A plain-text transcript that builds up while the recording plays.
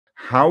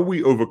How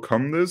we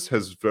overcome this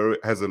has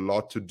a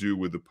lot to do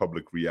with the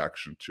public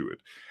reaction to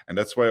it. And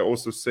that's why I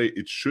also say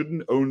it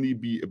shouldn't only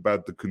be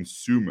about the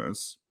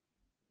consumers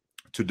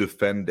to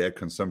defend their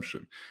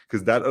consumption,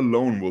 because that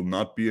alone will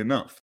not be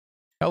enough.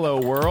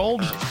 Hello,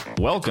 world.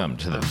 Welcome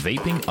to the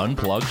Vaping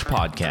Unplugged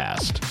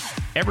podcast.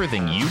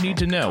 Everything you need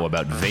to know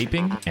about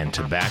vaping and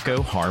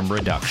tobacco harm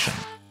reduction.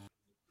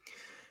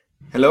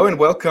 Hello and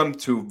welcome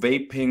to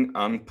Vaping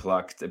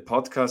Unplugged, a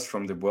podcast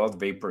from the World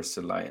Vapers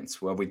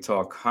Alliance, where we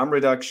talk harm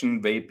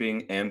reduction,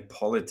 vaping, and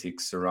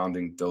politics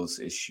surrounding those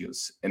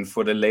issues. And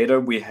for the later,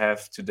 we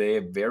have today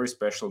a very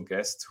special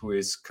guest who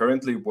is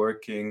currently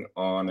working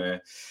on a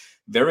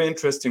very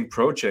interesting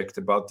project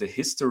about the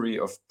history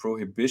of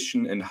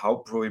prohibition and how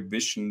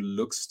prohibition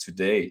looks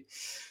today.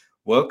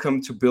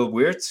 Welcome to Bill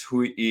Wirtz,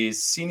 who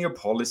is Senior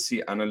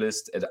Policy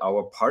Analyst at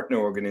our partner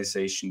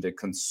organization, the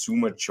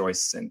Consumer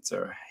Choice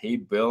Center. Hey,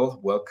 Bill,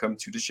 welcome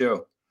to the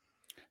show.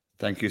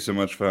 Thank you so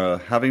much for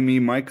having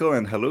me, Michael,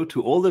 and hello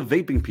to all the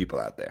vaping people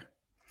out there.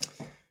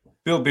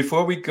 Bill,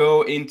 before we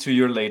go into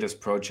your latest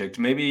project,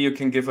 maybe you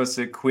can give us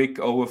a quick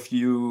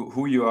overview,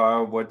 who you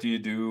are, what do you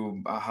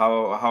do,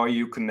 how are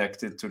you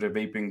connected to the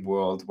vaping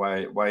world,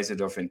 why is it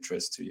of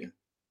interest to you?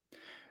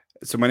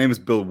 So my name is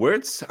Bill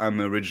Wirtz.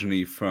 I'm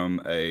originally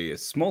from a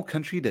small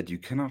country that you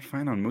cannot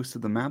find on most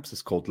of the maps.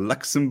 It's called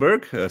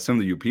Luxembourg. Some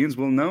of the Europeans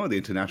will know, the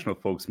international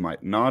folks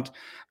might not.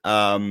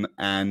 And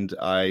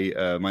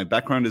my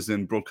background is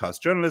in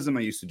broadcast journalism.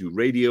 I used to do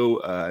radio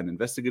and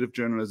investigative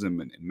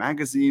journalism in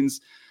magazines,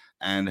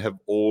 and have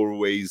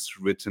always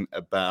written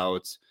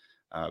about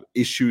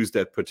issues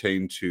that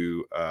pertain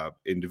to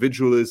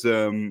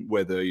individualism,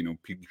 whether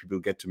people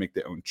get to make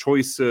their own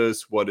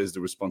choices, what is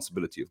the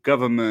responsibility of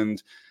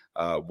government,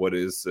 what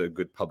is a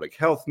good public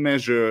health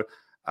measure.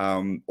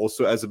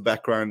 Also, as a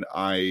background,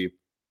 I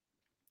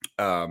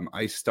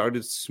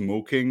started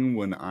smoking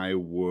when I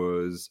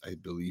was, I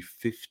believe,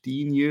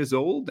 15 years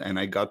old, and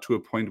I got to a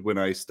point when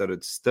I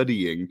started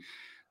studying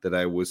that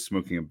I was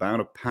smoking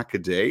about a pack a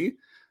day.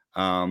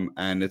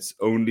 And it's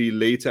only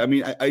later. I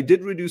mean, I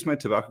did reduce my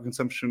tobacco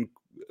consumption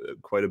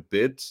quite a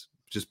bit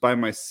just by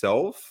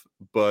myself,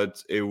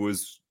 but it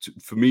was,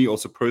 for me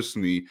also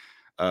personally,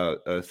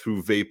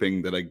 through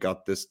vaping that I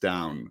got this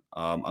down.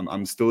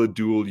 I'm still a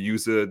dual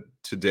user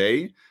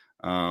today.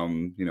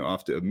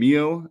 After a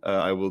meal,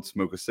 I will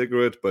smoke a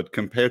cigarette, but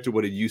compared to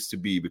what it used to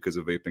be because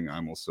of vaping,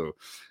 I'm also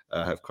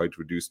have quite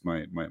reduced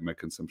my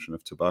consumption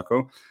of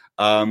tobacco.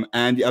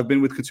 And I've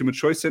been with Consumer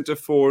Choice Center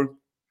for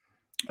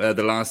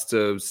the last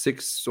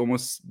 6,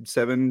 almost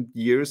 7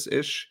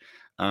 years-ish.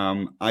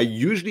 I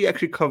usually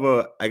actually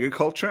cover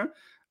agriculture.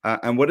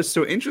 And what is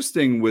so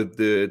interesting with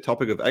the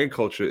topic of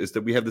agriculture is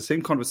that we have the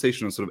same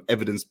conversation on sort of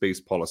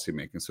evidence-based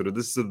policymaking. So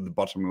this is the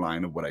bottom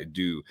line of what I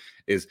do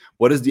is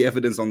what is the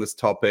evidence on this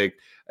topic?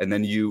 And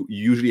then you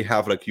usually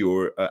have like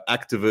your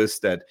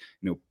activists that,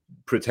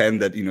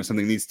 pretend that,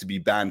 something needs to be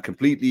banned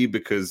completely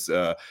because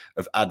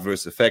of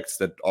adverse effects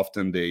that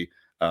often they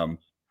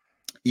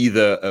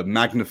either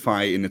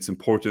magnify in its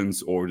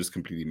importance or just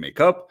completely make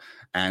up.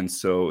 And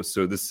so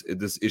this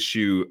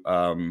issue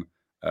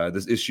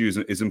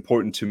is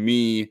important to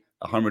me.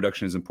 Harm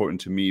reduction is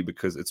important to me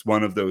because it's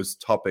one of those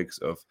topics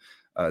of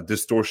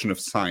distortion of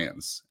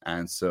science.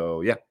 And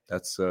so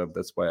that's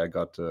why I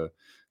got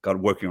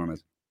working on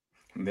it.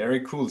 Very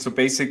cool. So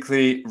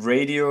basically,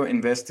 radio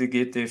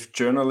investigative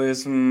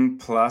journalism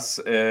plus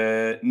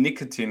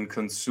nicotine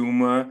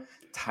consumer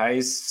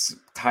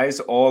ties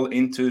all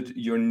into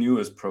your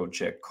newest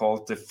project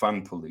called the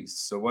Fun Police.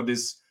 So what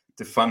is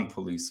the Fun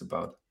Police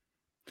about?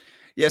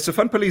 Yeah, so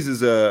Fun Police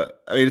is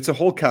it's a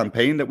whole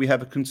campaign that we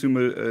have at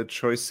Consumer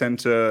Choice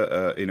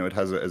Center. It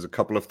has a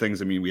couple of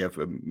things. I mean,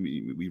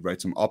 we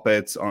write some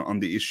op-eds on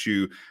the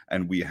issue,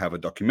 and we have a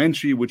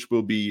documentary which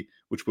will be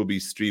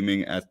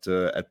streaming at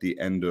the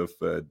end of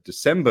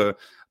December.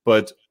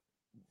 But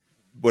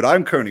what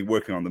I'm currently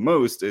working on the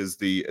most is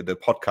the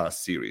podcast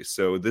series.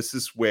 So this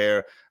is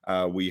where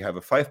we have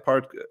a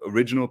 5-part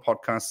original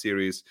podcast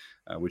series,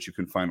 which you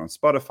can find on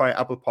Spotify,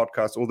 Apple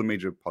Podcasts, all the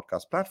major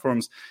podcast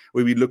platforms,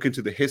 where we look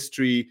into the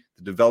history,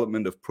 the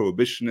development of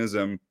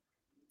prohibitionism,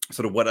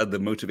 sort of what are the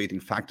motivating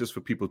factors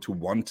for people to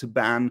want to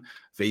ban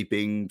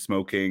vaping,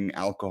 smoking,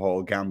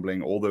 alcohol,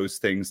 gambling, all those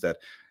things that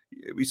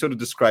we sort of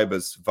describe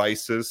as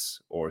vices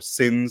or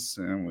sins,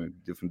 with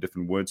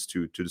different words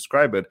to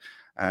describe it.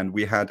 And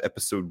we had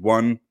episode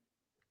 1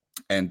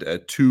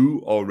 and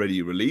 2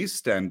 already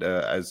released, and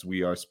as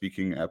we are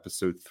speaking,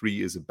 episode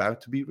 3 is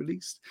about to be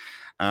released.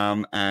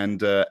 And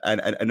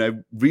I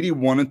really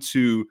wanted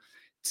to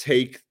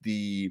take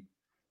the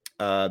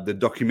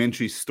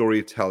documentary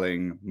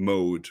storytelling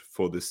mode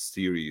for this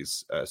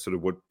series, sort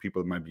of what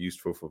people might be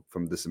used for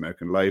from This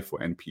American Life or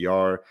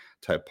NPR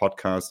type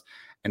podcasts.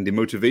 And the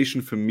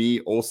motivation for me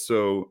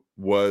also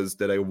was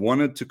that I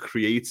wanted to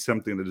create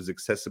something that is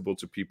accessible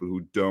to people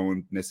who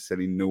don't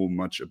necessarily know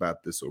much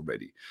about this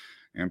already.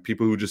 And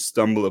people who just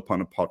stumble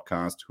upon a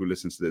podcast, who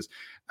listens to this.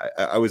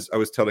 I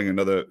was telling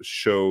another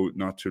show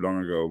not too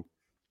long ago,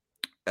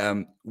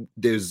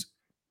 there's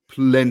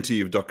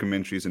plenty of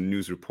documentaries and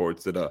news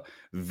reports that are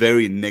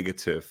very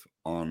negative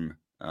on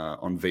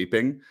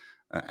vaping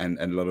and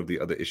a lot of the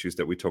other issues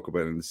that we talk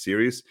about in the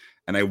series.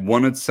 And I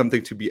wanted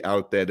something to be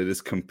out there that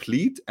is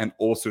complete and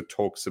also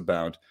talks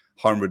about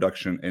harm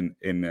reduction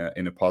in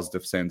a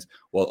positive sense,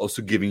 while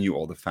also giving you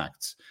all the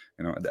facts.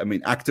 I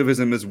mean,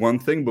 activism is one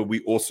thing, but we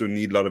also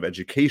need a lot of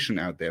education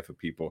out there for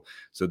people.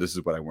 So this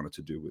is what I wanted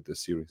to do with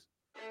this series.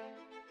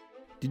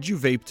 Did you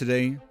vape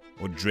today?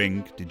 Or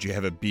drink? Did you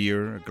have a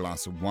beer, a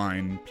glass of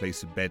wine,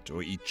 place a bet,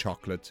 or eat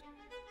chocolate?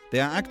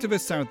 There are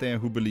activists out there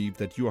who believe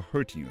that you are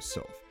hurting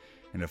yourself,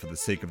 and that for the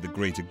sake of the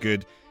greater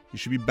good, you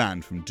should be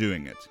banned from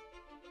doing it.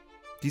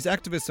 These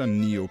activists are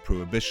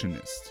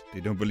neo-prohibitionists. They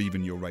don't believe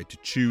in your right to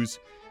choose,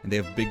 and they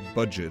have big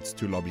budgets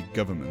to lobby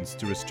governments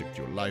to restrict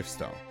your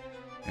lifestyle.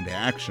 And their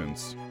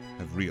actions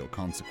have real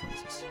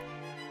consequences.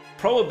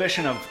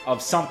 Prohibition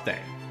of something,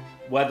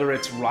 whether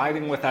it's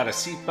riding without a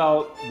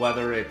seatbelt,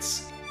 whether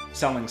it's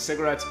selling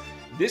cigarettes,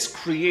 this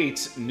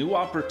creates new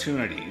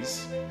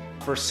opportunities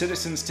for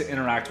citizens to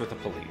interact with the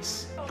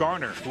police.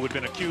 Garner, who had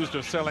been accused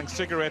of selling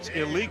cigarettes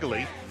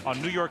illegally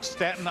on New York's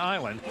Staten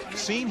Island,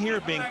 seen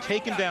here being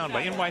taken down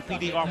by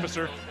NYPD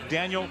officer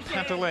Daniel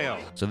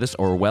Pantaleo. So this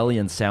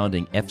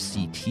Orwellian-sounding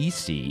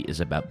FCTC is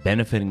about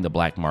benefiting the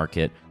black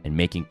market and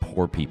making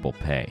poor people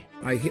pay.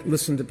 I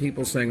listen to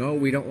people saying, oh,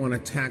 we don't want to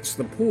tax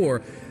the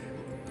poor.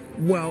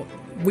 Well,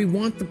 we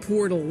want the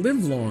poor to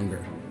live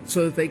longer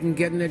so that they can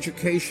get an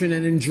education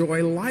and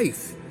enjoy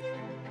life.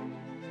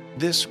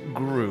 This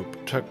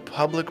group took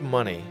public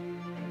money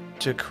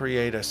to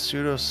create a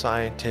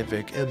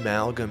pseudoscientific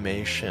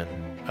amalgamation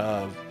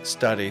of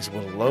studies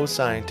with low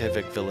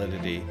scientific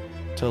validity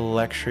to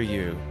lecture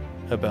you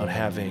about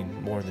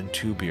having more than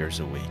 2 beers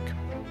a week.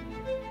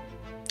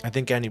 I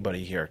think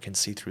anybody here can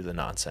see through the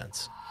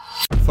nonsense.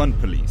 Fun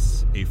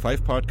Police, a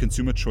 5-part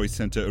Consumer Choice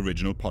Center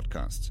original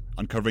podcast,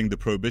 uncovering the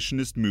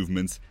prohibitionist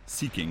movements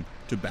seeking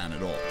to ban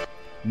it all.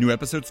 New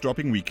episodes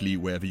dropping weekly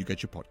wherever you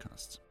get your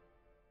podcasts.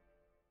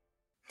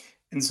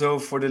 And so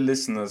for the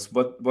listeners,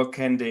 what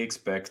can they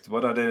expect?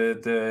 What are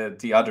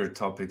the other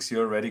topics? You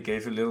already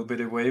gave a little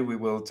bit away. We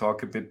will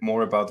talk a bit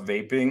more about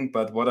vaping,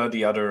 but what are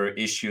the other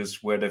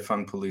issues where the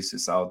Fun Police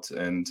is out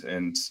and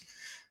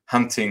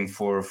hunting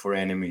for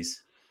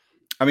enemies?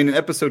 I mean, in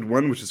episode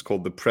 1, which is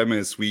called The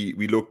Premise, we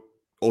look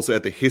also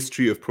at the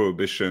history of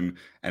prohibition,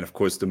 and of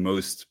course the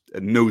most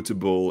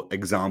notable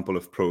example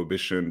of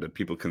prohibition that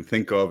people can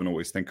think of and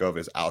always think of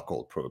is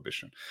alcohol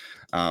prohibition.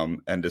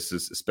 And this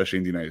is especially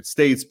in the United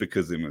States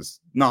because it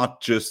was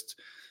not just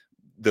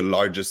the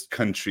largest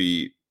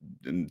country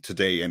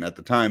today and at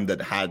the time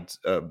that had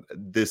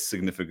this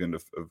significant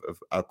of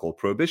alcohol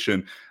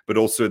prohibition, but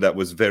also that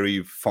was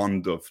very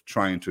fond of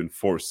trying to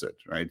enforce it,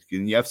 right?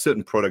 And you have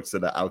certain products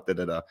that are out there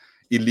that are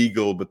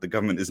illegal, but the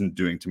government isn't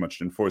doing too much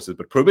to enforce it.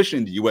 But prohibition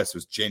in the US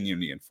was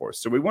genuinely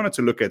enforced. So we wanted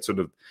to look at sort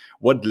of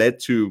what led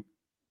to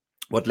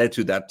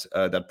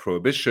that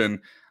prohibition,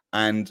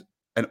 and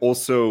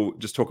also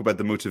just talk about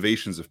the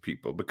motivations of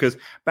people. Because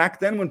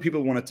back then when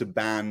people wanted to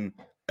ban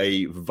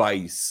a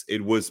vice,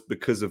 it was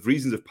because of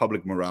reasons of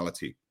public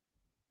morality.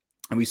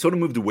 And we sort of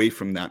moved away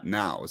from that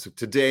now. So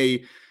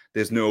today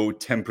there's no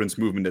temperance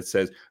movement that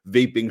says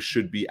vaping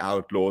should be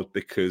outlawed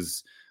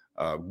because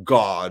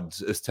God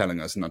is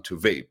telling us not to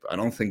vape. I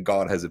don't think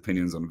God has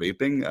opinions on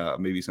vaping.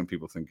 Maybe some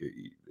people think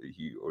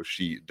he or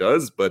she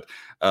does, but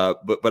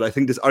I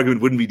think this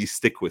argument wouldn't really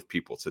stick with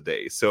people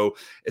today. So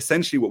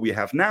essentially, what we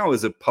have now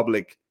is a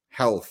public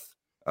health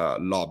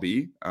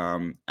lobby,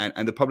 and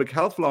the public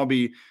health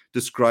lobby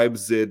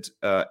describes it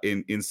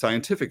in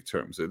scientific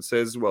terms. It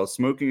says, well,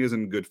 smoking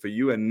isn't good for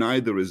you, and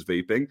neither is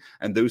vaping,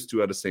 and those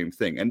two are the same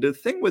thing. And the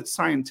thing with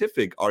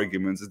scientific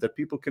arguments is that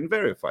people can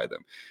verify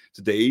them.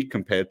 Today,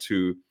 compared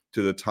to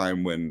the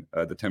time when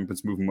the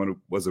temperance movement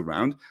was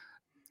around,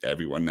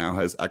 everyone now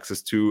has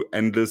access to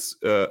endless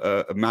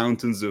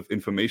mountains of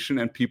information,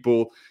 and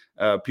people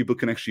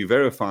can actually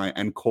verify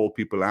and call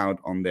people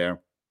out on their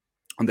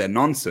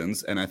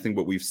nonsense. And I think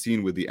what we've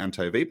seen with the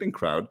anti-vaping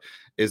crowd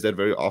is that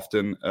very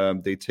often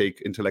they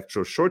take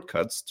intellectual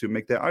shortcuts to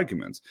make their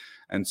arguments.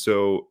 And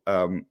so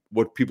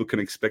what people can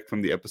expect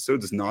from the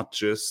episodes is not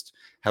just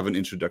have an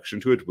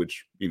introduction to it,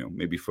 which,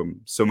 maybe from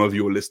some of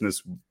your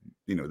listeners,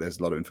 there's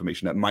a lot of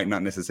information that might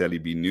not necessarily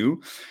be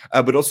new,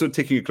 but also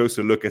taking a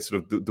closer look at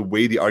sort of the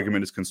way the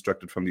argument is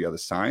constructed from the other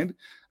side,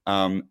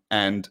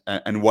 and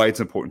why it's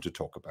important to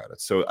talk about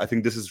it. So I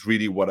think this is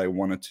really what I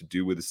wanted to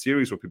do with the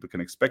series, what people can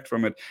expect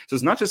from it. So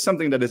it's not just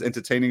something that is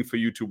entertaining for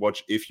you to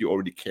watch if you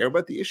already care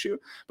about the issue,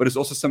 but it's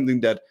also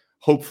something that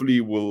hopefully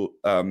will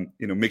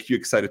make you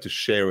excited to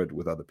share it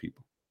with other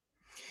people.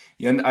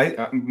 Yeah, and I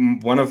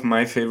one of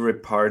my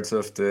favorite parts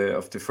of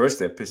the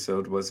first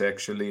episode was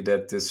actually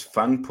that this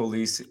Fun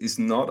Police is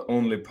not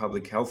only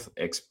public health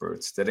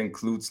experts. That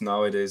includes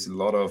nowadays a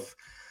lot of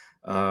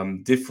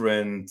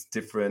different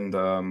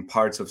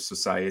parts of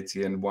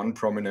society, and one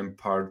prominent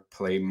part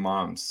play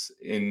moms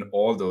in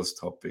all those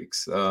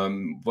topics.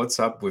 What's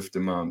up with the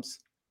moms?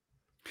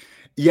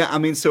 Yeah, I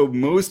mean, so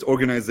most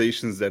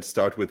organizations that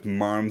start with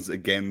moms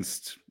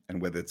against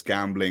and whether it's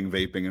gambling,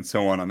 vaping, and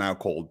so on, are now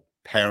called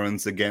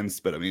parents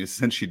against. But I mean, it's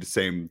essentially the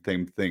same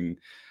thing,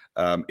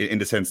 in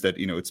the sense that,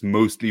 you know, it's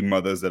mostly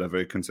mothers that are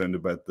very concerned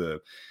about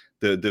the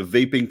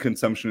vaping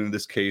consumption in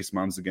this case,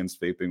 moms against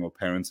vaping or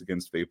parents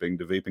against vaping,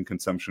 the vaping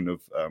consumption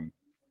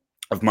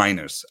of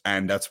minors,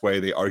 and that's why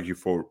they argue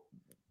for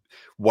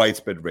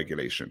widespread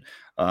regulation.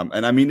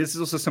 And I mean, this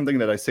is also something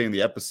that I say in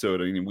the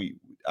episode. I mean,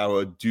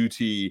 our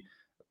duty,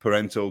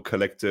 parental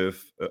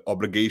collective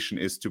obligation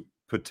is to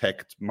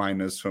protect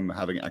minors from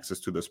having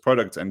access to those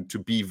products and to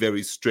be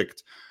very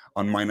strict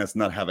on minors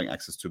not having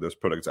access to those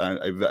products.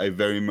 I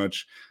very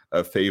much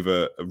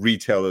favor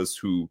retailers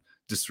who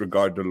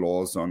disregard the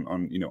laws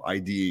on you know,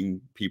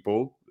 IDing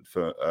people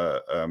for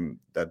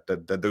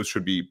that those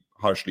should be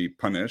harshly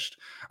punished.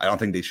 I don't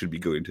think they should be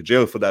going to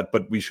jail for that,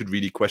 but we should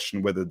really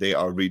question whether they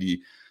are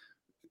really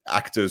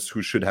actors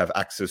who should have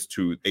access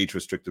to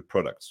age-restricted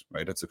products,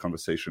 right? That's a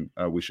conversation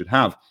we should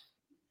have.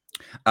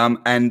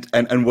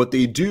 And what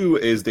they do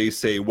is they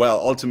say, well,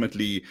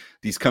 ultimately,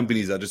 these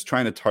companies are just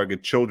trying to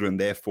target children,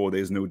 therefore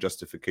there's no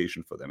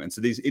justification for them. And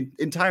so they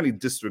entirely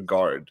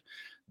disregard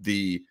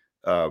the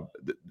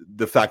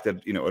fact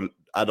that, you know,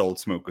 adult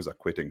smokers are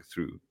quitting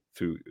through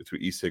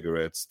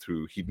e-cigarettes,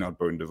 through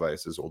heat-not-burn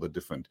devices, all the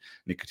different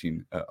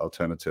nicotine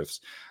alternatives.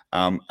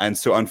 And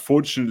so,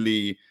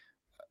 unfortunately,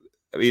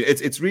 I mean,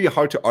 it's really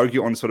hard to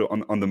argue on sort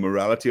of on the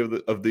morality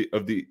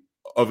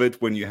of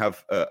it when you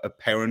have a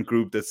parent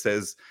group that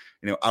says,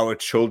 you know, our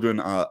children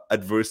are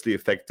adversely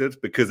affected,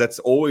 because that's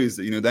always,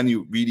 you know, then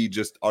you really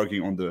just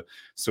argue on the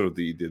sort of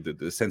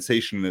the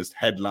sensationalist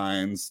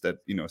headlines that,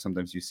 you know,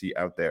 sometimes you see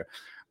out there,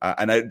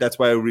 and that's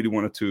why I really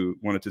wanted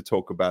to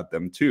talk about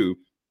them too.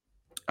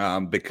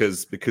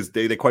 Because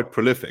they're quite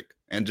prolific,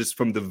 and just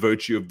from the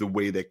virtue of the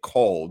way they're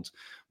called,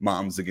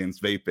 moms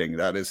against vaping,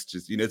 that is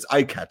just, you know, it's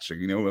eye-catching.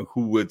 You know,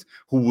 who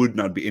would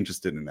not be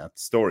interested in that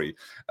story?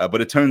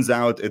 But it turns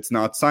out it's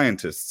not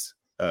scientists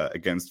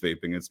against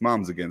vaping; it's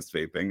moms against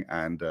vaping,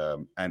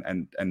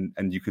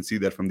 and you can see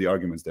that from the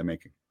arguments they're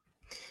making.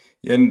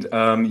 And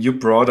you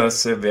brought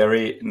us a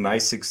very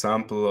nice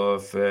example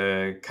of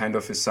kind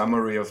of a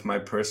summary of my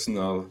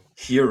personal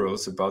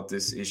heroes about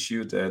this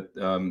issue,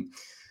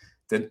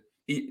 that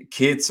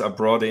kids are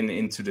brought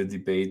into the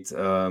debate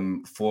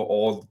for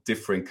all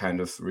different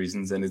kind of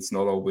reasons, and it's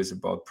not always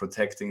about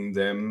protecting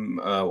them,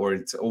 or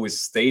it's always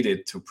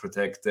stated to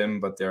protect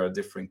them, but there are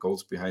different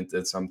goals behind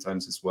that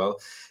sometimes as well.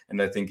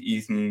 And I think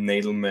Ethan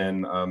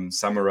Nadelman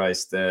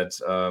summarized that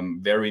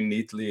very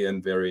neatly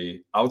and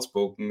very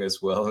outspoken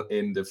as well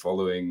in the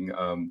following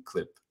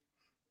clip.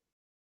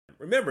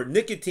 Remember,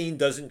 nicotine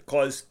doesn't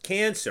cause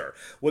cancer.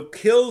 What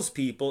kills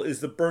people is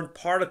the burnt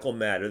particle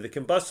matter, the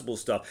combustible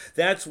stuff.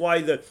 That's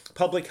why the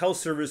Public Health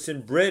Service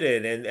in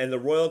Britain and the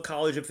Royal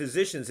College of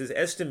Physicians has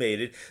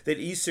estimated that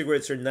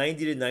e-cigarettes are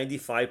 90 to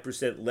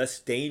 95% less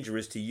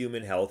dangerous to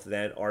human health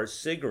than are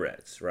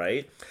cigarettes,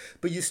 right?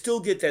 But you still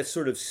get that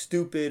sort of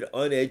stupid,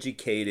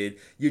 uneducated,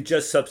 you're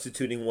just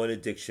substituting one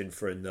addiction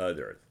for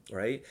another.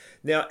 Right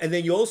now, and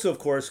then you also, of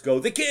course, go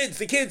the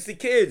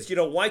kids. You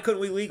know, why couldn't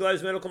we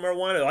legalize medical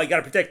marijuana? Oh, you got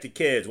to protect the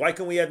kids. Why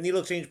can't we have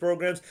needle exchange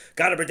programs?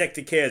 Got to protect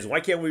the kids.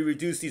 Why can't we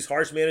reduce these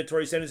harsh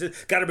mandatory sentences?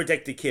 Got to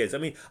protect the kids. I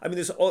mean,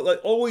 there's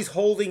like always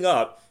holding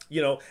up, you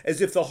know,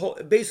 as if the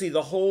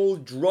whole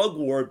drug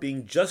war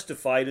being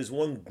justified as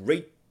one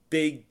great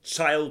big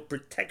Child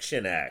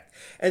Protection Act.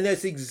 And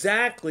that's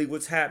exactly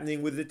what's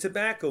happening with the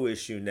tobacco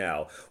issue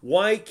now.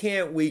 Why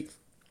can't we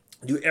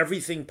do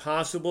everything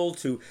possible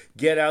to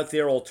get out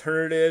there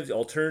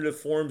alternative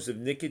forms of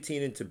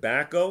nicotine and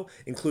tobacco,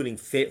 including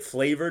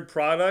flavored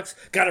products?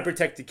 Got to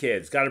protect the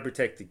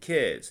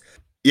kids.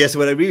 Yeah, so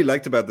what I really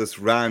liked about this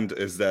rant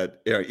is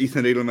that, you know,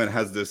 Ethan Nadelman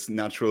has this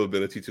natural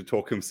ability to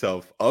talk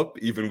himself up,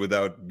 even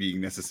without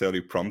being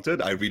necessarily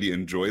prompted. I really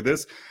enjoy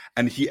this.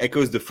 And he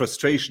echoes the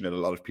frustration that a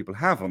lot of people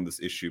have on this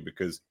issue,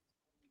 because,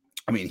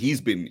 I mean,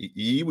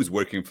 he was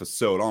working for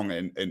so long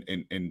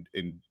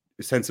in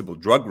sensible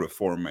drug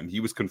reform, and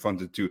he was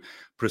confronted to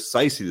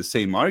precisely the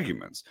same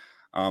arguments.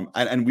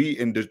 And we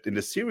in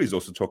the series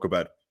also talk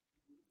about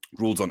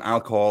rules on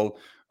alcohol,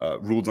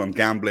 rules on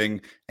gambling,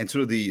 and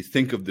sort of the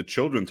think of the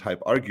children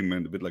type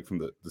argument, a bit like from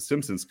the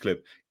Simpsons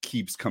clip,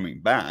 keeps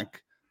coming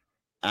back.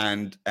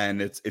 And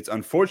it's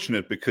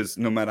unfortunate, because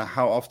no matter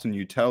how often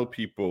you tell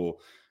people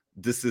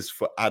this is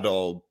for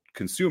adult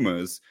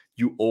consumers,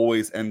 you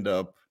always end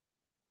up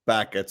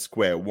back at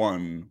square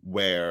one,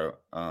 where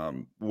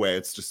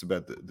it's just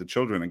about the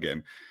children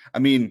again. I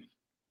mean,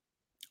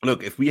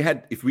 look, if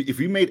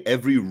we made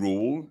every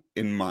rule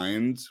in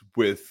mind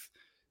with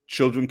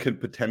children can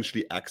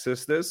potentially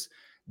access this,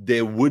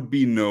 there would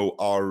be no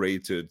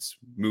R-rated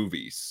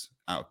movies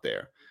out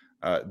there.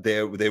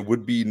 There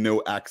would be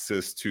no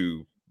access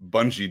to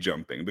bungee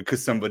jumping,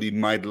 because somebody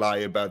might lie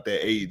about their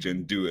age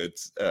and do it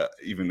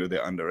even though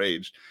they're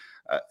underage.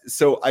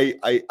 So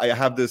I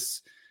have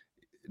this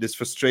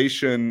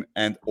frustration,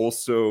 and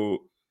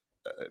also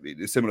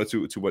similar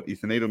to what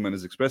Ethan Nadelman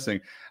is expressing,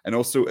 and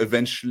also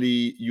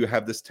eventually you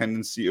have this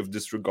tendency of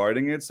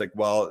disregarding it. It's like,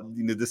 well,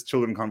 you know, this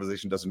children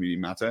conversation doesn't really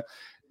matter.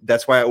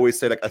 that's why I always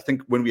say, like, I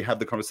think when we have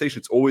the conversation,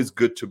 it's always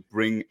good to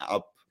bring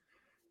up,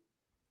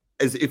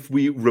 as if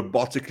we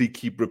robotically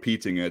keep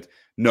repeating it,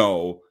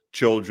 no,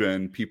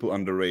 children, people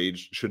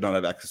underage should not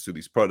have access to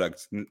these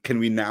products. Can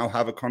we now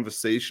have a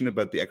conversation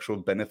about the actual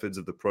benefits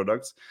of the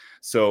products?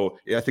 So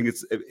yeah, I think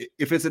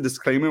if it's a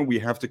disclaimer, we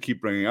have to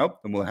keep bringing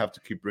up, and we'll have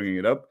to keep bringing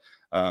it up.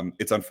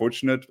 It's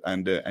unfortunate,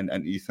 and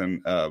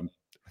Ethan, I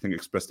think,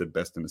 expressed it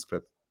best in his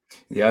clip.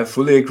 Yeah, I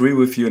fully agree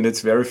with you, and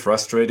it's very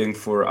frustrating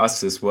for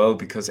us as well,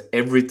 because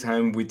every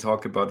time we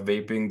talk about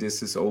vaping,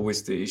 this is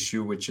always the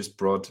issue which is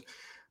brought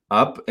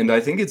up. And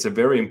I think it's a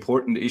very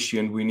important issue,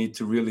 and we need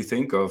to really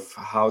think of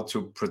how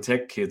to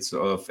protect kids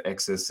of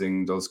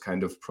accessing those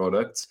kind of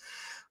products.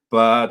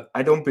 But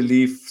I don't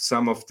believe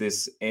some of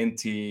these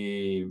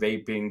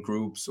anti-vaping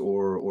groups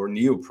or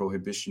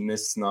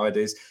neo-prohibitionists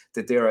nowadays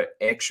that they are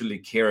actually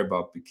care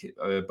about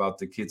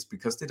the kids,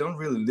 because they don't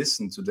really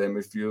listen to them.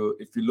 If you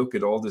look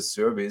at all the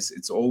surveys,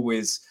 it's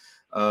always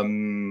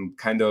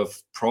kind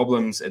of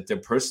problems at their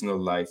personal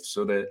life.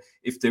 So that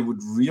if they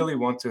would really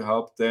want to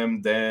help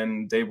them,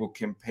 then they will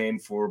campaign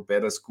for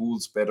better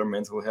schools, better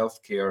mental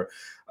health care,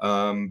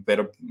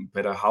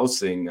 better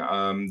housing,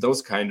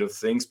 those kind of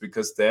things,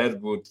 because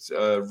that would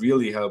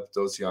really help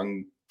those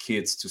young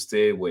kids to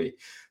stay away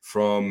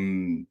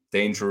from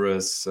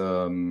dangerous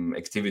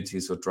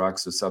activities or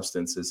drugs or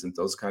substances and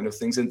those kind of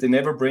things. And they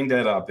never bring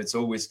that up. It's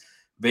always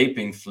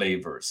vaping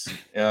flavors,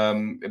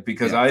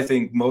 because I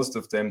think most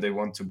of them, they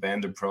want to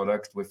ban the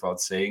product without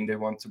saying they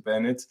want to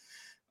ban it.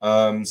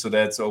 So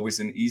that's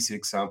always an easy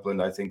example,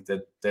 and I think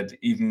that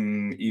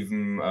even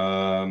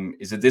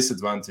is a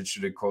disadvantage to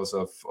the cause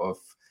of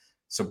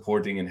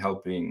supporting and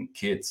helping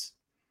kids.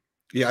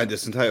 Yeah,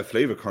 this entire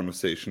flavor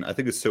conversation, I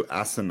think, is so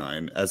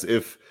asinine, as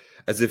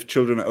if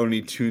children are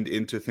only tuned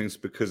into things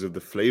because of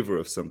the flavor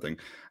of something.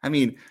 I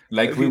mean,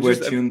 like we were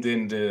tuned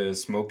in the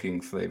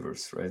smoking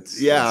flavors, right?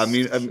 Yeah, I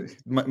mean,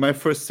 my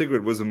first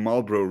cigarette was a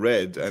Marlboro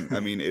Red, and I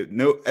mean,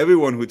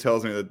 everyone who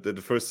tells me that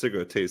the first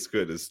cigarette tastes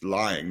good is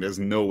lying. There's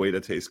no way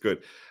that tastes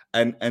good.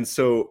 And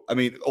so, I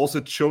mean,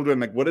 also children,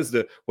 like, what is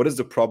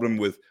the problem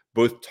with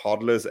both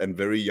toddlers and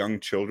very young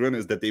children,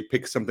 is that they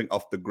pick something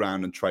off the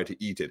ground and try to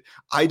eat it.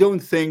 I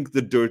don't think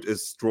the dirt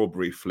is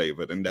strawberry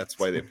flavored, and that's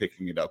why they're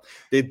picking it up.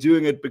 They're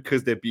doing it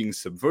because they're being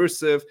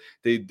subversive.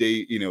 They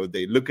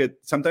look at,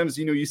 sometimes,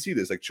 you see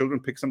this, like, children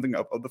pick something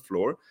up off the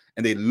floor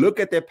and they look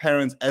at their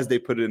parents as they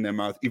put it in their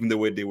mouth, even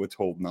though they were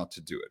told not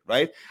to do it,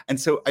 right? And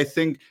so I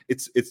think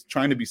it's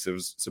trying to be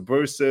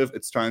subversive.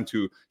 It's trying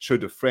to show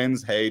to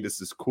friends, hey,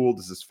 this is cool,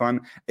 this is fun.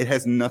 It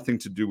has nothing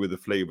to do with the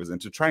flavors. And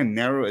to try and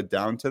narrow it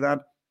down to that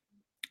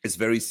is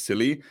very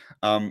silly.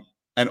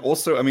 And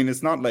also, I mean,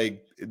 it's not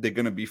like they're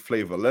going to be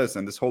flavorless.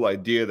 And this whole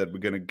idea that we're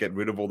going to get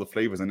rid of all the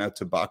flavors and now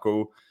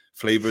tobacco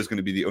flavor is going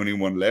to be the only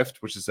one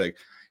left, which is like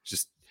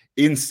just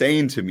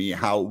insane to me,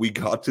 how we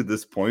got to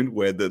this point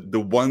where the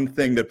one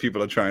thing that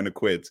people are trying to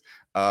quit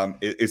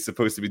is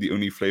supposed to be the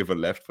only flavor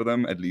left for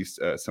them. At least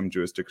some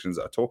jurisdictions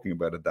are talking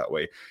about it that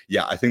way.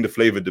 Yeah, I think the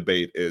flavor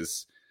debate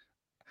is,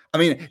 I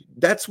mean,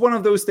 that's one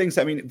of those things.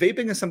 I mean,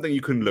 vaping is something you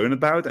can learn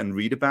about and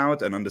read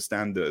about and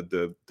understand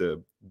the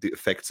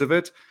effects of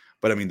it.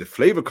 But I mean, the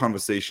flavor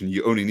conversation,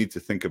 you only need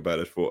to think about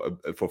it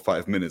for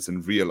 5 minutes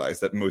and realize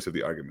that most of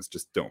the arguments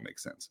just don't make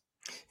sense.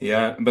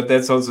 Yeah, but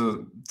that's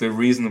also the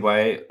reason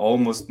why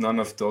almost none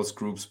of those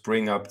groups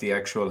bring up the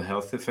actual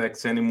health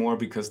effects anymore,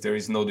 because there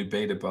is no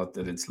debate about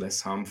that it's less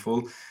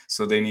harmful.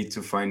 So they need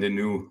to find a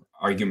new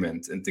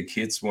argument. And the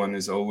kids one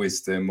is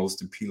always the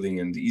most appealing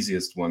and the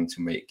easiest one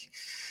to make.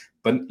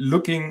 But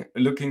looking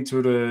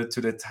to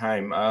the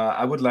time,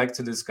 I would like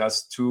to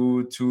discuss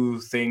two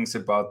things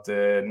about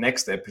the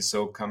next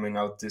episode coming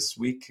out this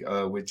week,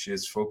 which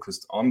is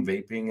focused on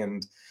vaping.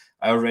 And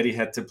I already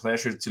had the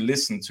pleasure to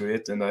listen to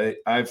it. And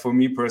I for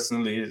me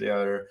personally, there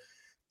are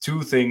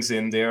two things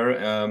in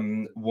there.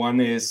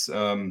 One is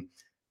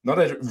not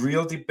a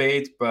real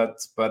debate, but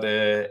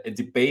a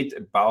debate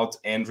about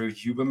Andrew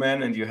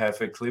Huberman, and you have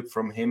a clip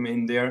from him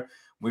in there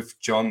with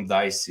John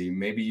Dicey.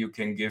 Maybe you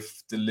can give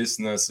the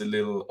listeners a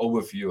little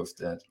overview of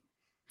that.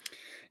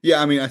 Yeah,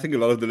 I mean, I think a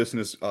lot of the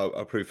listeners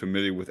are pretty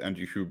familiar with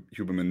Andrew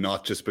Huberman,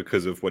 not just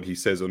because of what he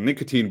says on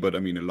nicotine, but I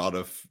mean, a lot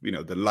of,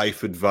 the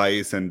life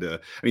advice. And I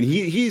mean,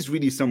 he's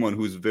really someone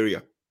who's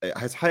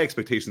has high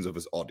expectations of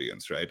his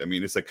audience, right? I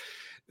mean, it's like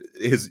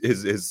his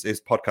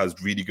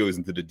podcast really goes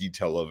into the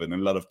detail of it, and a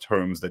lot of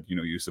terms that,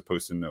 you're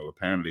supposed to know,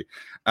 apparently.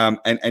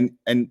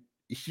 And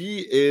he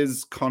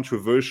is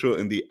controversial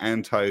in the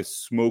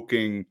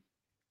anti-smoking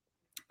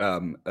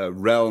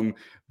realm,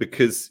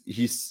 because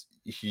he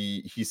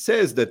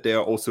says that there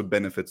are also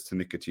benefits to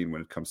nicotine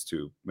when it comes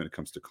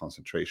to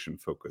concentration,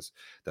 focus,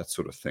 that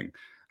sort of thing.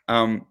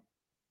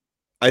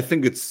 I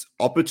think it's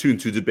opportune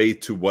to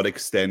debate to what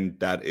extent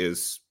that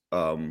is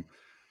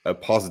a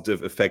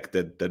positive effect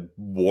that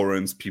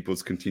warrants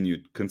people's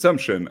continued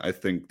consumption. I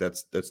think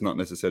that's not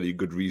necessarily a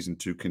good reason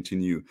to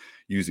continue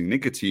using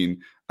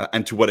nicotine,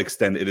 and to what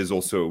extent it is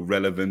also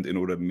relevant in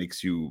order to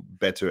make you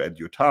better at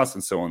your task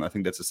and so on. I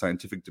think that's a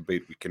scientific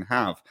debate we can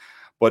have.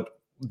 But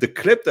the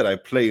clip that I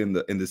play in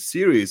the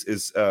series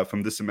is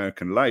from This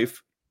American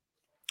Life,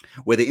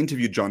 where they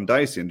interview John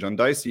Dicey, and John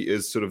Dicey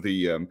is sort of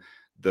the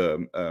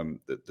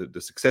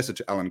successor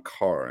to Alan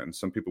Carr, and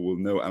some people will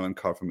know Alan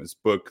Carr from his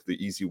book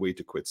The Easy Way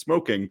to Quit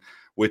Smoking,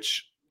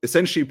 which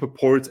essentially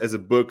purports as a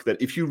book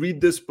that if you read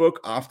this book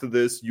after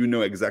this, you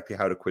know exactly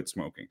how to quit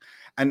smoking.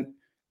 And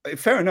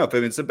fair enough, I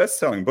mean, it's a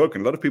best-selling book,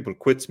 and a lot of people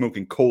quit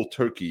smoking cold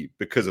turkey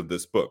because of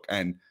this book,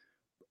 and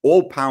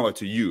all power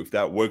to you if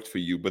that worked for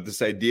you. But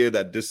this idea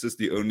that this is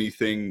the only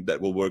thing that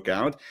will work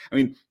out, I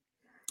mean,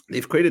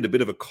 they've created a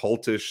bit of a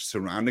cultish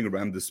surrounding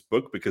around this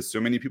book because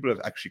so many people have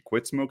actually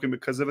quit smoking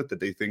because of it that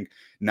they think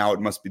now it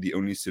must be the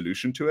only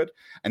solution to it.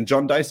 And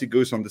John Dicey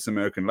goes on This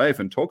American Life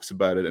and talks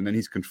about it, and then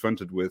he's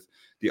confronted with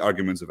the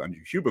arguments of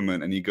Andrew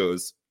Huberman, and he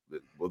goes,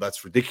 well,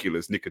 that's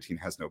ridiculous. Nicotine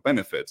has no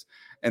benefits.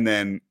 And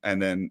then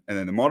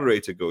the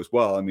moderator goes,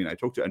 well, I mean, I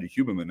talked to Andrew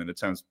Huberman, and it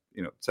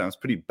sounds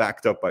pretty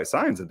backed up by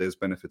science that there's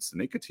benefits to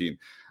nicotine.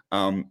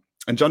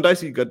 And John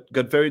Dicey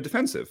got very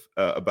defensive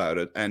about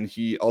it, and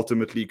he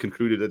ultimately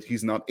concluded that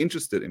he's not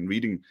interested in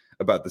reading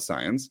about the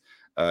science.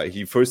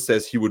 He first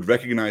says he would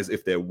recognize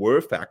if there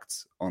were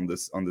facts on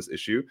this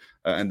issue,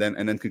 and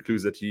then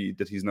concludes that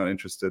he's not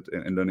interested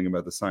in learning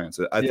about the science.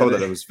 So I thought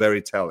that was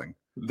very telling.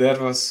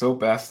 That was so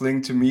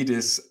baffling to me,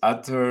 this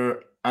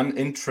utter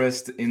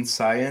uninterest in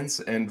science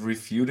and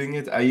refuting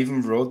it. I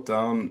even wrote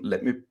down,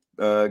 let me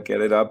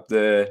get it up,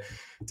 the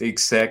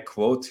exact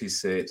quote he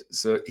said.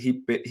 So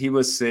he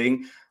was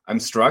saying, I'm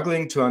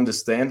struggling to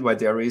understand why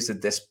there is a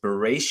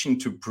desperation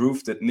to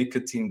prove that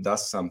nicotine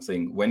does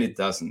something when it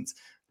doesn't.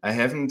 I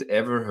haven't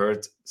ever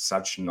heard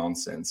such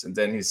nonsense. And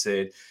then he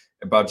said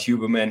about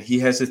Huberman, he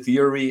has a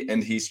theory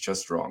and he's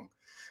just wrong.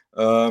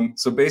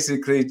 So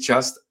basically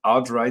just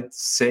outright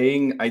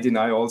saying I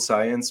deny all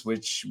science,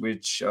 which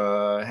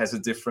has a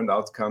different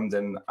outcome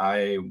than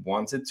I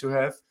wanted to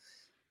have.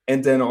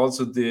 And then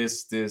also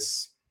this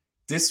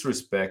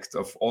disrespect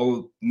of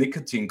all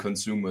nicotine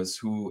consumers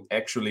who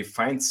actually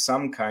find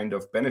some kind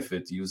of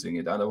benefit using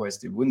it. Otherwise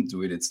they wouldn't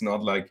do it. It's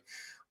not like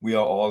we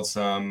are all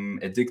some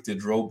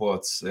addicted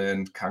robots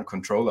and can't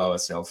control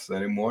ourselves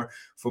anymore.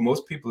 For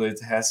most people,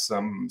 it has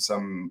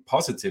some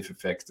positive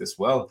effect as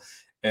well.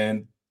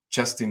 And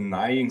just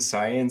denying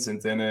science,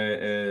 and then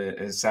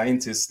a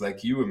scientist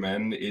like you,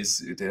 man,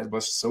 that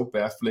was so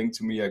baffling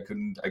to me. I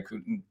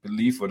couldn't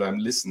believe what I'm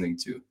listening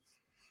to.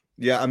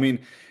 Yeah, I mean,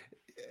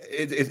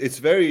 it's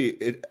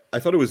very. I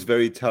thought it was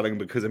very telling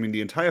because I mean, the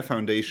entire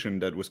foundation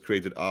that was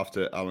created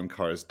after Alan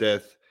Carr's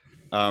death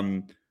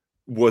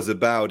was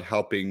about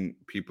helping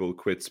people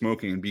quit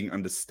smoking and being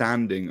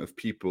understanding of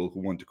people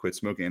who want to quit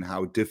smoking and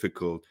how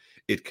difficult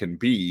it can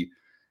be.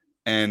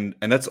 And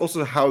that's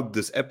also how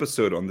this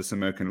episode on This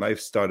American Life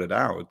started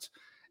out.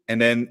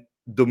 And then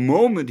the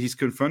moment he's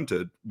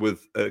confronted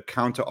with a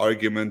counter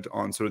argument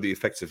on sort of the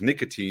effects of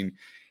nicotine,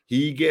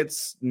 he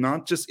gets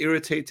not just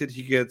irritated,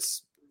 he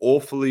gets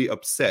awfully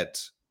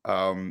upset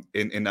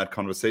in that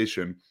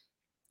conversation.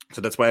 So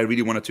that's why I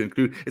really wanted to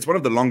include. It's one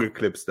of the longer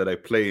clips that I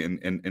play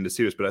in the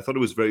series, but I thought it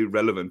was very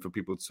relevant for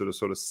people to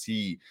sort of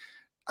see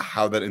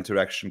how that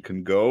interaction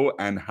can go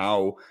and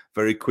how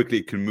very quickly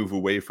it can move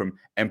away from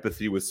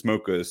empathy with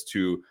smokers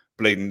to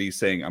blatantly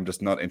saying, I'm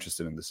just not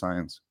interested in the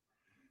science.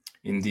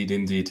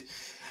 Indeed.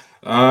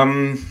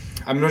 I'm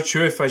not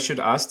sure if I should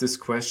ask these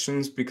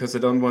questions because I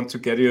don't want to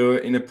get you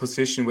in a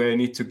position where I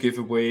need to give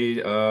away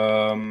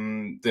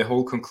the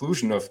whole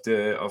conclusion of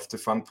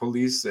the Fun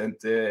Police and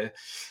the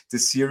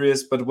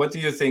series. But what do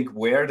you think?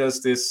 Where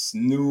does this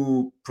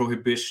new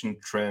prohibition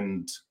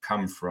trend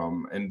come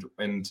from,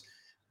 and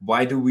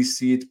why do we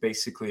see it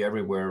basically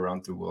everywhere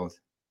around the world?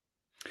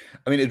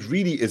 I mean, it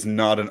really is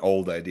not an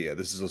old idea.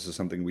 This is also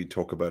something we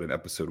talk about in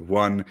episode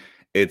 1.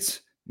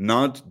 It's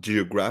not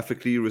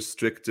geographically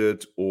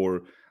restricted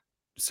or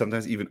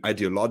sometimes even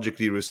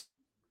ideologically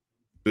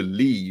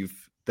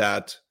believe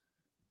that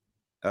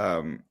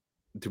to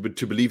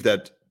believe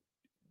that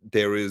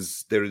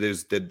there's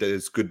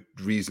good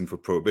reason for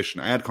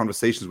prohibition. I had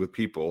conversations with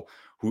people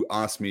who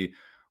asked me,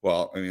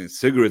 well, I mean,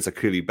 cigarettes are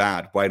clearly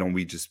bad. Why don't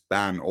we just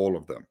ban all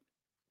of them?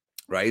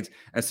 Right.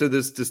 And so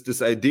there's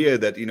this idea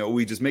that,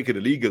 we just make it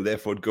illegal,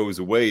 therefore it goes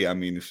away. I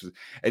mean,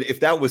 if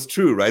that was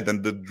true, right,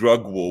 then the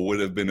drug war would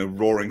have been a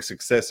roaring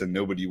success and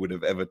nobody would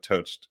have ever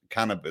touched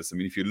cannabis. I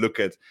mean, if you look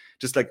at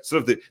just like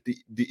sort of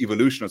the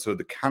evolution of sort of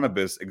the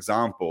cannabis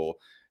example,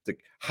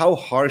 like how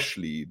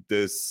harshly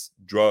this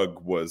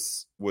drug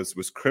was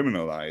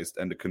criminalized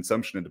and the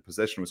consumption and the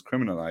possession was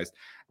criminalized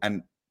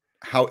and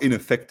how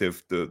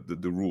ineffective the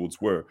rules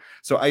were.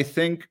 So I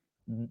think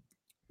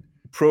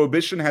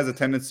prohibition has a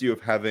tendency of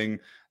having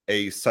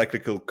a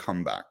cyclical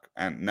comeback.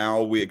 And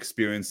now we're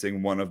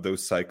experiencing one of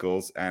those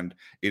cycles. And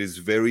it is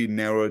very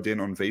narrowed in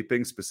on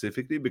vaping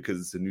specifically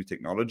because it's a new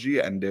technology.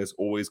 And there's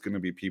always going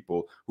to be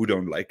people who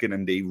don't like it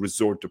and they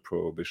resort to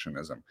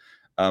prohibitionism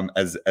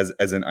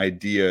as an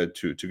idea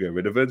to get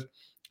rid of it.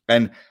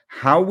 And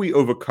how we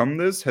overcome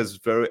this has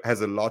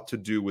a lot to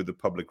do with the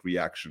public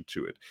reaction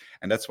to it.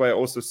 And that's why I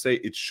also say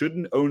it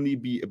shouldn't only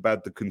be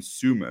about the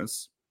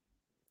consumers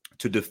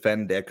to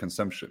defend their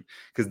consumption,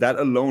 because that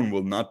alone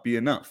will not be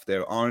enough.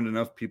 There aren't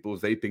enough people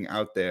vaping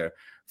out there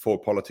for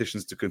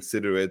politicians to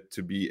consider it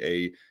to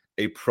be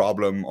a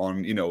problem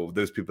on,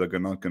 those people are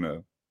not going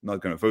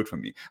to vote for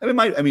me. I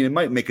mean, it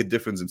might make a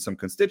difference in some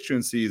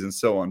constituencies and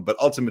so on, but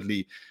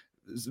ultimately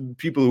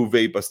people who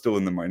vape are still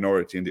in the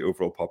minority in the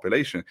overall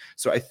population.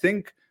 So I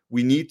think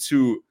we need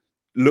to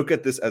look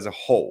at this as a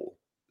whole.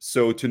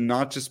 So to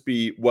not just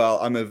be, well,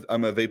 I'm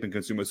a vaping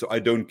consumer, so I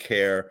don't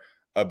care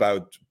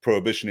about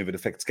prohibition if it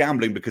affects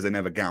gambling because I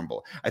never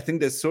gamble. I think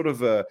there's sort of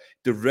the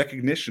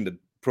recognition that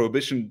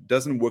prohibition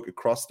doesn't work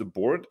across the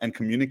board, and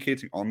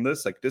communicating on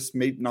this, like, this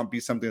may not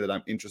be something that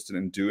I'm interested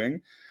in doing,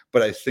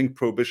 but I think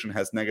prohibition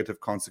has negative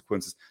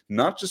consequences,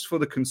 not just for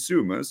the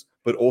consumers,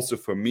 but also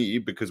for me,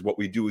 because what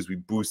we do is we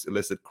boost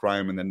illicit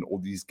crime and then all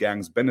these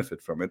gangs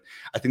benefit from it.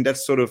 I think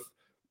that's sort of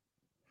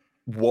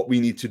what we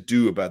need to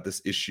do about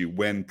this issue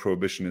when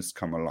prohibitionists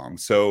come along.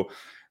 So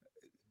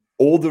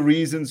all the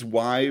reasons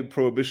why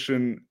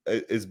prohibition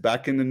is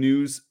back in the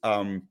news,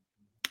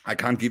 I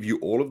can't give you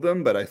all of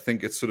them, but I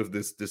think it's sort of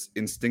this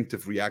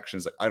instinctive reaction.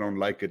 It's like, I don't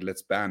like it,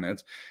 let's ban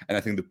it. And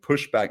I think the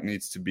pushback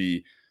needs to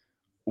be,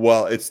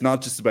 well, it's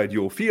not just about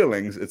your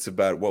feelings, it's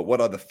about, well,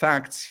 what are the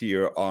facts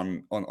here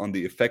on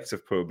the effects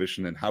of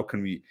prohibition, and how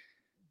can we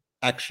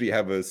actually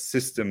have a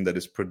system that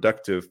is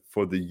productive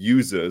for the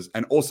users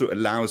and also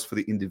allows for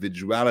the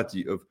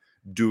individuality of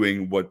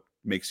doing what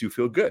makes you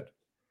feel good.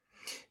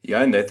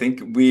 Yeah, and I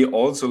think we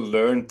also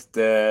learned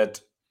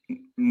that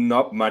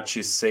not much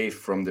is safe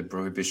from the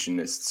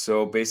prohibitionists.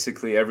 So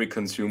basically every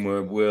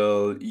consumer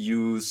will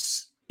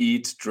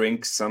eat,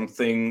 drink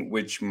something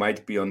which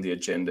might be on the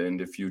agenda in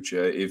the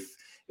future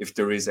if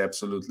there is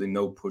absolutely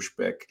no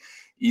pushback.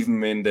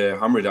 Even in the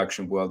harm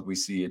reduction world, we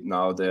see it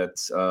now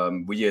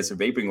that we as a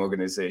vaping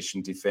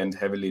organization defend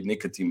heavily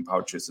nicotine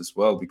pouches as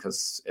well,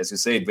 because, as you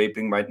say,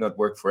 vaping might not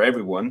work for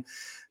everyone.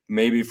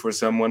 Maybe for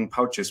someone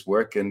pouches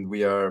work, and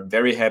we are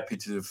very happy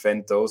to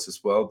defend those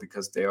as well,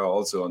 because they are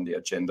also on the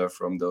agenda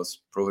from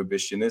those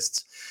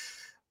prohibitionists.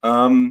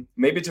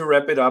 Maybe to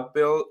wrap it up,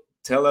 Bill,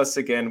 tell us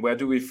again, where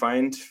do we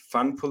find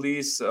Fun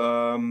Police,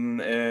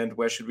 and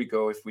where should we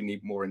go if we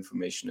need more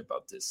information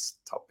about this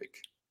topic?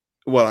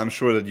 Well, I'm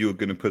sure that you're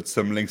going to put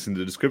some links in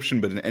the description,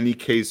 but in any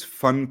case,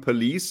 Fun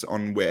Police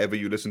on wherever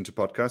you listen to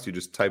podcasts, you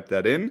just type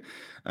that in,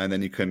 and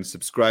then you can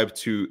subscribe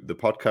to the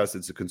podcast.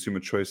 It's a Consumer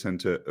Choice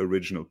Center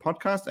original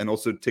podcast, and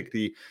also tick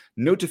the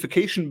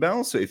notification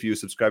bell. So if you're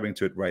subscribing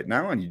to it right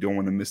now and you don't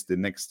want to miss the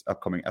next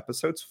upcoming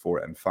episodes, 4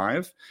 and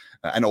 5,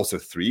 and also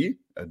 3,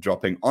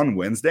 dropping on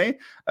Wednesday,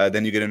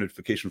 then you get a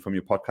notification from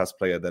your podcast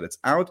player that it's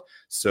out.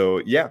 So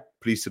yeah,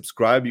 please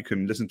subscribe. You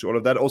can listen to all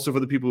of that. Also, for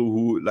the people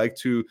who like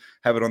to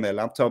have it on their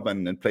laptop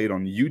and play it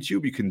on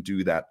YouTube, you can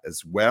do that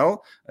as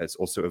well. It's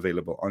also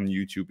available on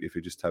YouTube if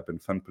you just type in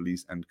Fun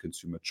Police and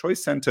Consumer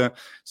Choice Center.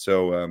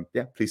 So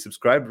yeah, please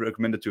subscribe,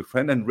 recommend it to a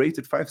friend, and rate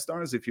it 5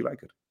 stars if you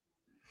like it.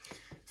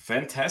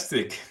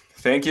 Fantastic.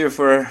 Thank you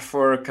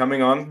for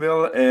coming on,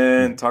 Bill,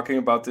 and talking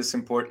about this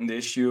important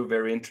issue.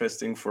 Very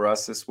interesting for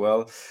us as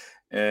well.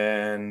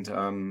 And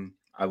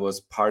I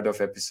was part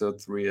of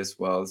episode 3 as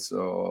well.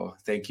 So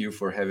thank you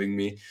for having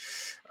me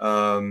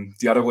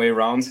the other way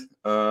around.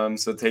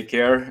 So take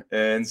care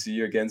and see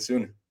you again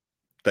soon.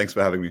 Thanks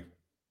for having me.